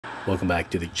Welcome back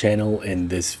to the channel. In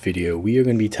this video, we are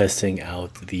going to be testing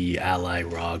out the Ally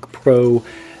ROG Flow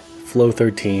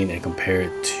X13 and compare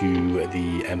it to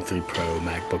the M3 Pro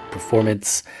MacBook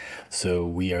performance. So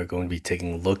we are going to be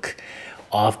taking a look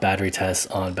off battery test,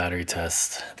 on battery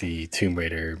test, the Tomb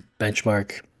Raider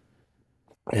benchmark.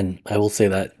 And I will say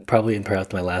that probably in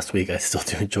perhaps my last week, I still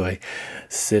do enjoy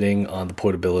sitting on the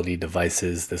portability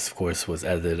devices. This, of course, was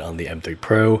edited on the M3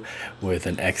 Pro with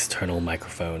an external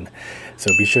microphone. So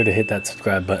be sure to hit that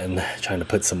subscribe button. Trying to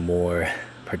put some more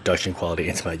production quality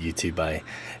into my YouTube by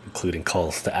including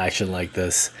calls to action like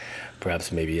this.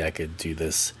 Perhaps maybe I could do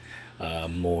this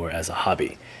more as a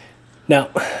hobby. Now,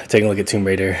 taking a look at Tomb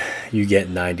Raider, you get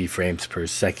 90 frames per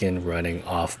second running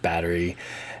off battery.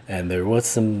 And there was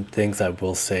some things I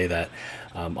will say that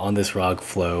on this ROG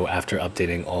Flow, after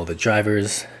updating all the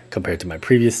drivers compared to my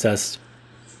previous test,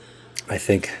 I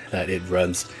think that it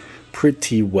runs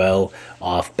pretty well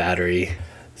off battery.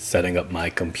 Setting up my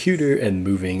computer and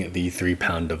moving the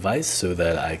 3-pound device so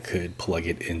that I could plug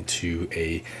it into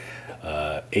a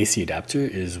AC adapter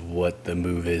is what the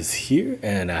move is here.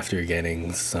 And after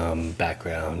getting some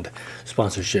background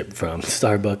sponsorship from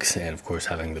Starbucks and of course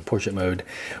having the portrait mode,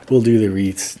 we'll do the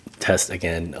retest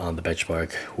again on the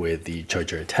benchmark with the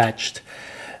charger attached.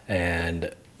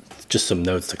 And just some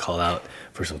notes to call out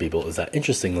for some people is that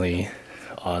interestingly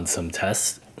on some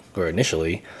tests, or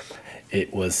initially,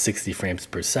 it was 60 frames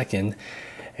per second.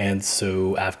 And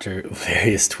so after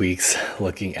various tweaks,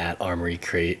 looking at Armory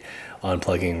Crate,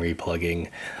 unplugging, replugging,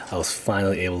 I was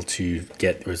finally able to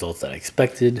get results that I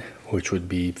expected, which would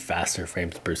be faster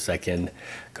frames per second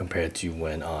compared to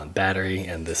when on battery.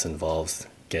 And this involves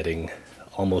getting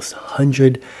almost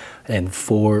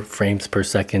 104 frames per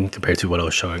second compared to what I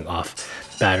was showing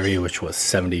off battery, which was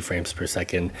 70 frames per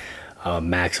second.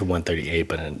 Max of 138,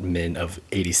 but a min of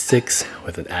 86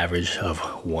 with an average of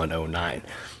 109.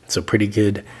 So pretty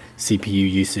good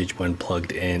CPU usage when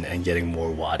plugged in and getting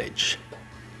more wattage.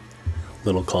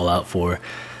 Little call out for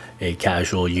a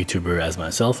casual YouTuber as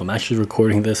myself. I'm actually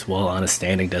recording this while on a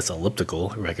standing desk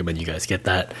elliptical. I recommend you guys get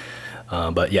that.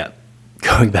 But yeah,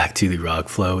 going back to the ROG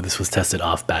Flow, this was tested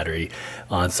off battery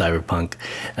on Cyberpunk.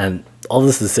 And all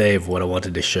this to say of what I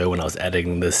wanted to show when I was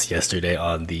editing this yesterday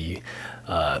on the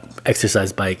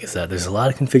exercise bike is that there's a lot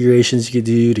of configurations you could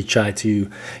do to try to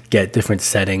get different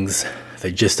settings.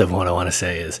 The gist of what I want to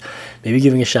say is maybe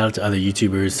giving a shout out to other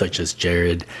YouTubers such as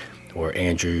Jared or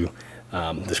Andrew.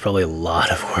 There's probably a lot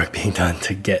of work being done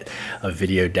to get a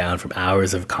video down from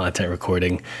hours of content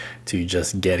recording to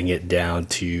just getting it down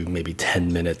to maybe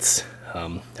 10 minutes.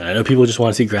 And I know people just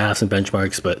want to see graphs and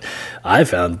benchmarks, but I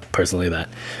found personally that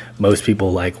most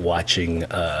people like watching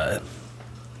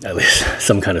at least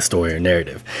some kind of story or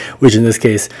narrative, which in this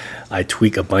case, I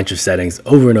tweak a bunch of settings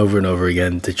over and over and over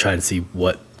again to try and see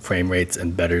what frame rates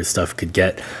and better stuff could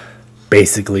get.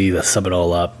 Basically, to sum it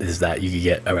all up is that you could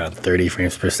get around 30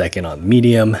 frames per second on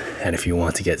medium, and if you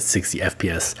want to get 60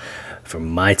 FPS, from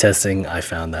my testing, I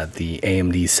found that the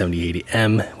AMD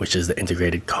 780M, which is the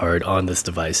integrated card on this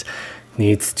device,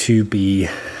 needs to be,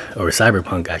 or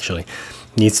Cyberpunk actually,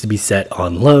 needs to be set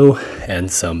on low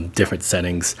and some different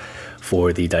settings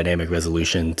for the dynamic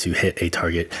resolution to hit a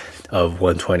target of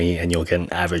 120, and you'll get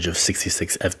an average of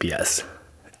 66 FPS.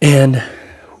 And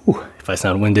if I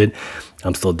sound winded,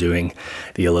 I'm still doing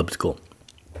the elliptical.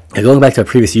 And going back to our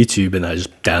previous YouTube, and I just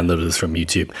downloaded this from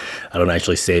YouTube. I don't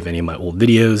actually save any of my old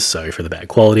videos. Sorry for the bad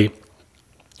quality.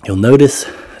 You'll notice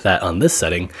that on this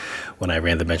setting, when I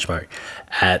ran the benchmark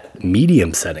at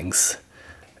medium settings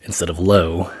instead of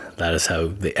low, that is how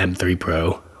the M3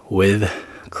 Pro with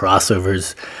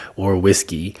crossovers or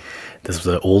whiskey, this was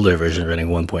an older version running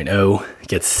 1.0,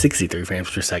 gets 63 frames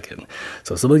per second.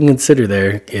 So something to consider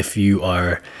there if you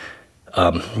are,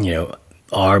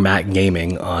 our Mac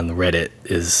gaming on Reddit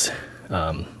is,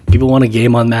 people want to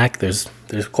game on Mac. There's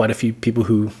quite a few people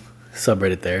who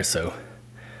subreddit there, so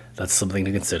that's something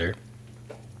to consider.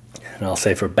 And I'll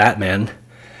say for Batman,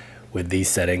 with these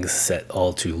settings set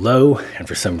all to low, and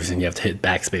for some reason you have to hit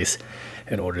backspace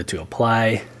in order to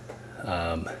apply.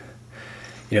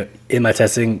 In my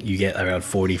testing, you get around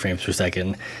 40 frames per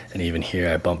second, and even here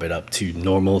I bump it up to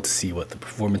normal to see what the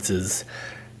performance is,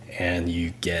 and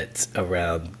you get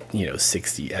around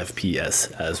 60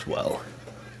 FPS as well.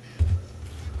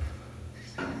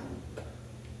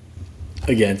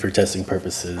 Again, for testing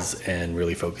purposes and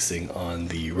really focusing on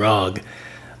the ROG,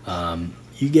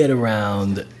 you get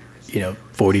around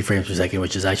 40 frames per second,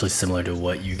 which is actually similar to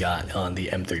what you got on the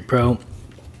M3 Pro.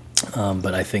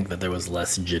 But I think that there was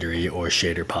less jittery or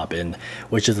shader pop-in,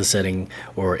 which is a setting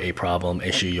or a problem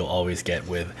issue you'll always get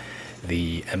with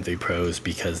the M3 Pros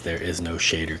because there is no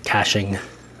shader caching.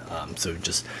 So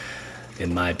just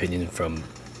in my opinion, from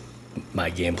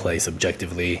my gameplay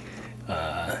subjectively,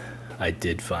 I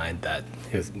did find that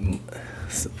it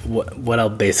was, what I'll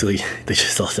basically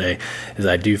I'll say is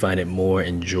I do find it more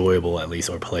enjoyable, at least,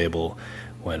 or playable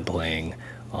when playing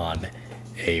on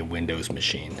a Windows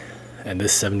machine. And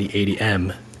this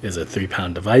 7080M is a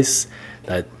 3-pound device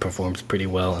that performs pretty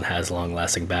well and has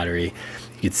long-lasting battery.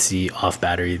 You can see off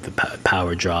battery the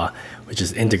power draw, which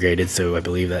is integrated, so I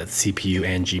believe that CPU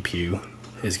and GPU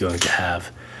is going to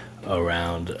have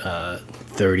around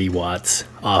 30 watts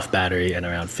off battery and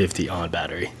around 50 on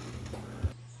battery.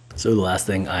 So the last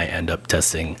thing I end up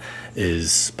testing is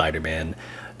Spiderman.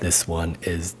 This one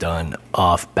is done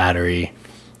off battery,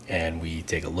 and we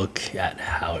take a look at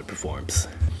how it performs.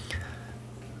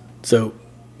 So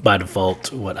by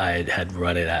default, what I had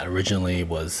run it at originally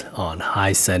was on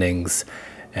high settings,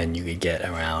 and you could get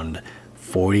around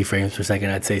 40 frames per second,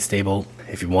 I'd say, stable.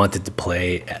 If you wanted to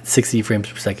play at 60 frames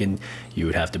per second, you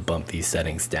would have to bump these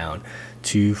settings down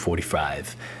to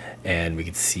 45. And we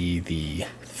could see the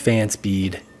fan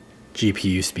speed,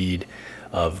 GPU speed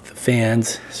of the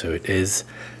fans. So it is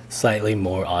slightly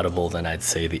more audible than, I'd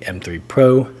say, the M3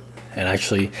 Pro. And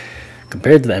actually,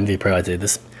 compared to the M3 Pro, I'd say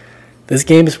this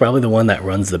game is probably the one that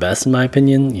runs the best, in my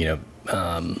opinion. You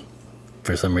know,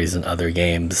 for some reason, other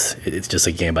games, it's just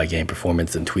a game-by-game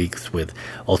performance and tweaks, with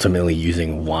ultimately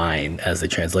using Wine as the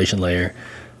translation layer.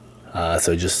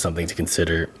 So just something to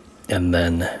consider. And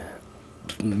then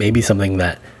maybe something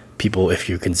that people, if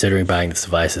you're considering buying this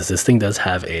device, is this thing does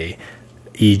have a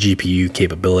eGPU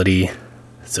capability.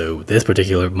 So this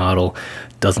particular model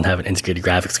doesn't have an integrated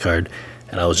graphics card.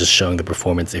 And I was just showing the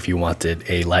performance if you wanted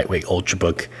a lightweight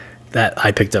Ultrabook that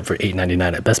I picked up for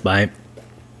 $8.99 at Best Buy.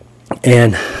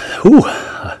 And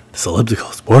this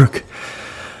ellipticals work.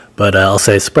 But I'll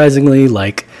say, surprisingly,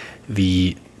 like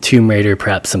the Tomb Raider,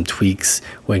 perhaps some tweaks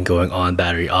when going on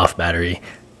battery, off battery.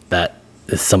 That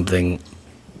is something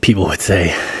people would say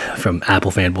from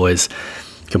Apple fanboys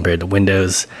compared to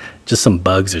Windows. Just some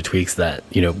bugs or tweaks that,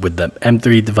 you know, with the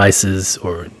M3 devices,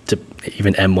 or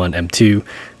even M1, M2,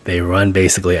 they run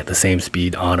basically at the same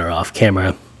speed on or off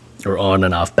camera, or on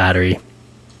and off battery.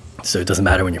 So it doesn't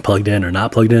matter when you're plugged in or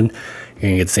not plugged in, you're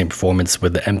going to get the same performance.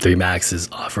 With the M3 Max is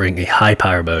offering a high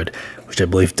power mode, which I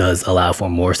believe does allow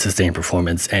for more sustained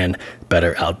performance and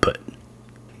better output.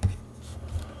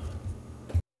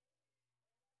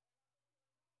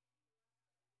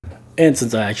 And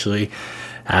since I actually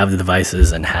have the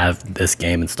devices and have this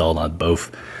game installed on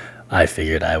both, I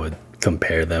figured I would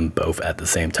compare them both at the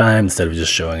same time instead of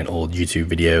just showing an old YouTube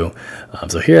video.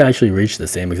 So here I actually reached the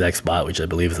same exact spot, which I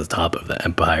believe is the top of the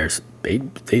Empire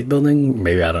State Building.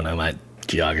 Maybe, I don't know my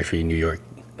geography, New York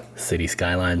City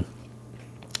skyline.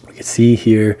 You can see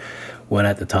here, one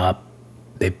at the top,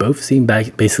 they both seem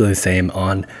basically the same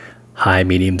on high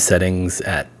medium settings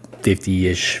at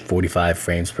 50-ish, 45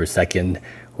 frames per second,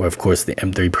 where of course the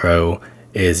M3 Pro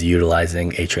is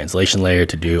utilizing a translation layer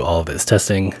to do all of this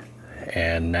testing.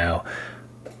 And now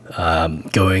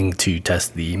going to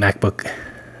test the MacBook.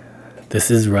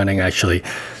 This is running actually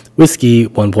Whiskey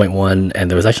 1.1, and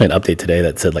there was actually an update today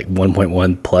that said like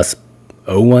 1.1 plus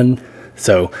 01.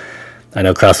 So I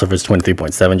know Crossover's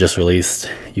 23.7 just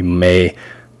released.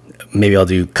 Maybe I'll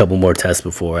do a couple more tests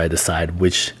before I decide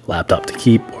which laptop to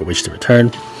keep or which to return.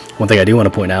 One thing I do want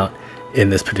to point out in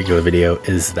this particular video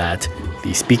is that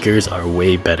the speakers are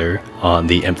way better on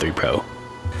the M3 Pro.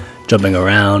 Jumping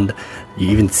around, you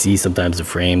even see sometimes the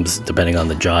frames, depending on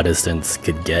the draw distance,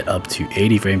 could get up to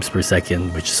 80 frames per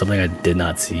second, which is something I did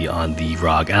not see on the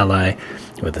ROG Ally.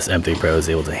 With this M3 Pro is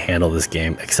able to handle this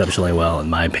game exceptionally well, in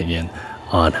my opinion,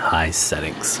 on high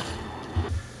settings.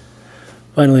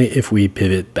 Finally, if we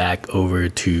pivot back over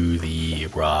to the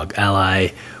ROG Ally,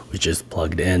 which is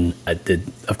plugged in, I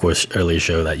did, of course, earlier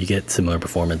show that you get similar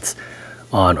performance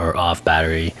on or off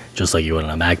battery, just like you would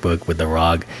on a MacBook. With the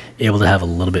ROG, able to have a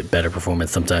little bit better performance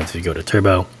sometimes if you go to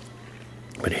turbo.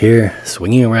 But here,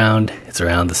 swinging around, it's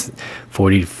around this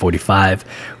 40 to 45,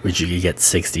 which you could get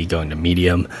 60 going to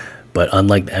medium. But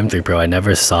unlike the M3 Pro, I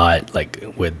never saw it like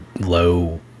with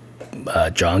low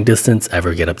drawing distance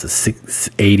ever get up to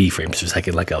 80 frames per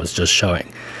second like I was just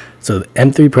showing. So the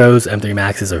M3 Pros, M3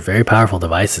 Maxes are very powerful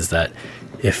devices that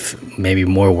if maybe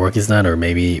more work is done, or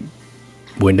maybe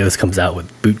Windows comes out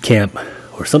with Boot Camp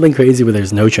or something crazy where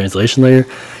there's no translation layer,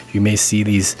 you may see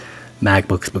these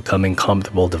MacBooks becoming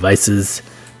comfortable devices.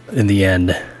 In the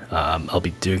end, I'll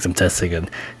be doing some testing and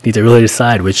need to really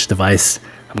decide which device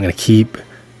I'm going to keep,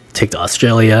 take to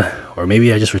Australia, or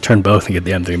maybe I just return both and get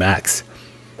the M3 Max.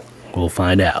 We'll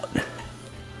find out.